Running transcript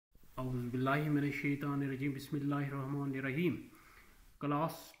Auzubillahiminash-shaytanir-rajim. Bismillahir-rahmanir-rahim.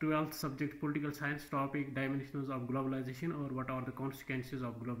 Class 12th subject political science, topic dimensions of globalization, or what are the consequences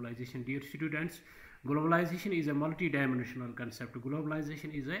of globalization. Dear students, globalization is a multi-dimensional concept.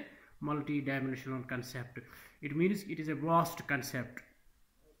 Globalization is a multi-dimensional concept. It means it is a vast concept.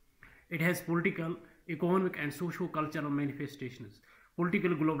 It has political, economic and socio-cultural manifestations.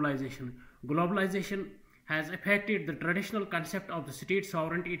 Political globalization. Globalization has affected the traditional concept of the state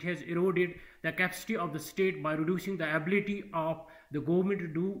sovereignty. It has eroded the capacity of the state by reducing the ability of the government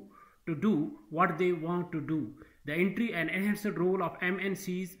to do what they want to do. The entry and enhanced role of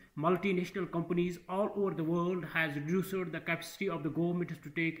MNCs, multinational companies all over the world, has reduced the capacity of the government to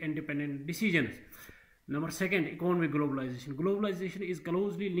take independent decisions. Number second, economic globalization. Globalization is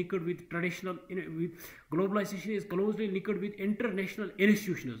closely linked with international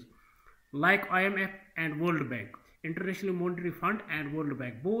institutions like IMF and World Bank, International Monetary Fund and World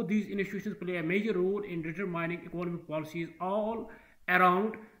Bank. Both these institutions play a major role in determining economic policies all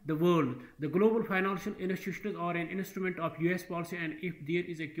around the world. The global financial institutions are an instrument of US policy, and if there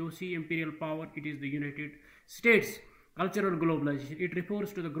is a quasi-imperial power, it is the United States. Cultural globalization. It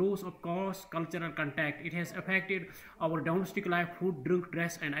refers to the growth of cross-cultural contact. It has affected our domestic life, food, drink,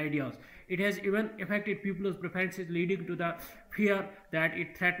 dress, and ideas. It has even affected people's preferences, leading to the fear that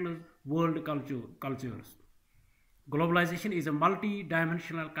it threatens world cultures. Globalization is a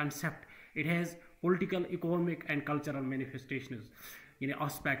multi-dimensional concept. It has political, economic, and cultural manifestations. In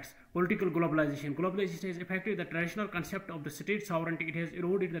aspects, political globalization. Globalization has affected the traditional concept of the state sovereignty. It has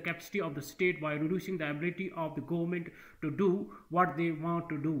eroded the capacity of the state by reducing the ability of the government to do what they want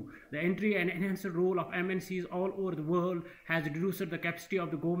to do. The entry and enhanced role of MNCs all over the world has reduced the capacity of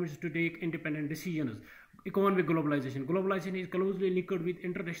the governments to take independent decisions. Economic globalization. Globalization is closely linked with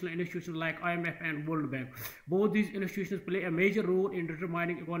international institutions like IMF and World Bank. Both these institutions play a major role in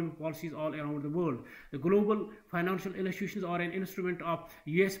determining economic policies all around the world. The global financial institutions are an instrument of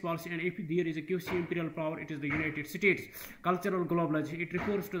US policy, and if there is a quasi-imperial power, it is the United States. Cultural globalization. It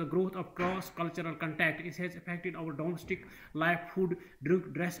refers to the growth of cross-cultural contact. It has affected our domestic life, food,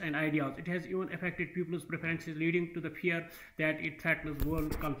 drink, dress, and ideas. It has even affected people's preferences, leading to the fear that it threatens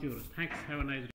world cultures. Thanks. Have a nice day.